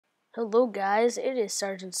Hello guys, it is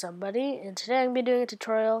Sergeant Somebody, and today I'm going to be doing a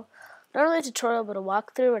tutorial, not really a tutorial, but a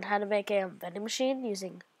walkthrough on how to make a vending machine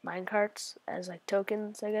using minecarts as like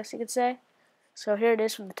tokens, I guess you could say. So here it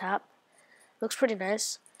is from the top. Looks pretty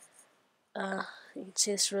nice. You can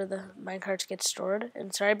see this is where the minecarts get stored,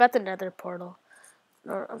 and sorry about the nether portal.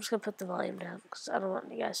 No, I'm just going to put the volume down, because I don't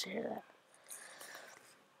want you guys to hear that.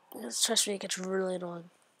 Because trust me, it gets really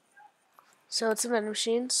annoying. So it's a vending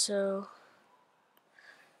machine, so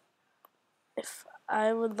if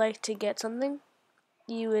I would like to get something,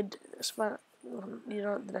 you would spawn. You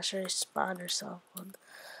don't necessarily spawn yourself one,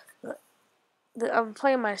 but I'm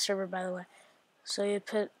playing my server, by the way. So you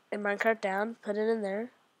put a minecart down, put it in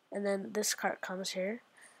there, and then this cart comes here.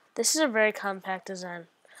 This is a very compact design.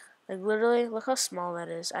 Like literally, look how small that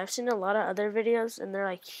is. I've seen a lot of other videos, and they're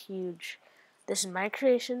like huge. This is my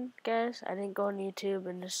creation, guys. I didn't go on YouTube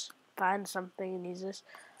and just find something and use this.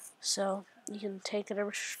 So you can take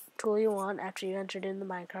whatever tool you want after you entered in the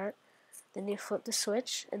minecart. Then you flip the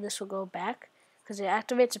switch, and this will go back because it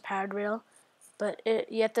activates a powered rail. But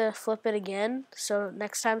you have to flip it again, so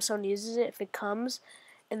next time someone uses it, if it comes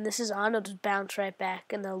and this is on, it'll just bounce right back,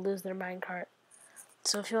 and they'll lose their minecart.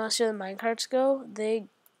 So if you want to see where the minecarts go,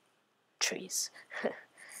 trees.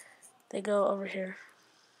 They go over here.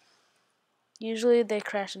 Usually they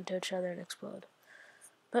crash into each other and explode,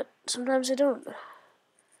 but sometimes they don't.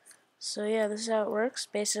 So yeah, this is how it works.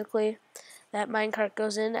 Basically, that minecart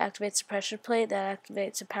goes in, activates the pressure plate, that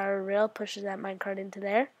activates the power rail, pushes that minecart into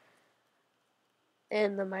there.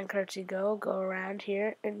 And the minecarts you go around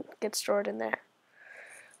here and get stored in there.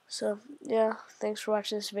 So yeah, thanks for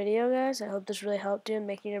watching this video, guys. I hope this really helped you in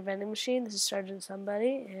making your vending machine. This is Sergeant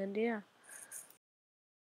Somebody, and yeah.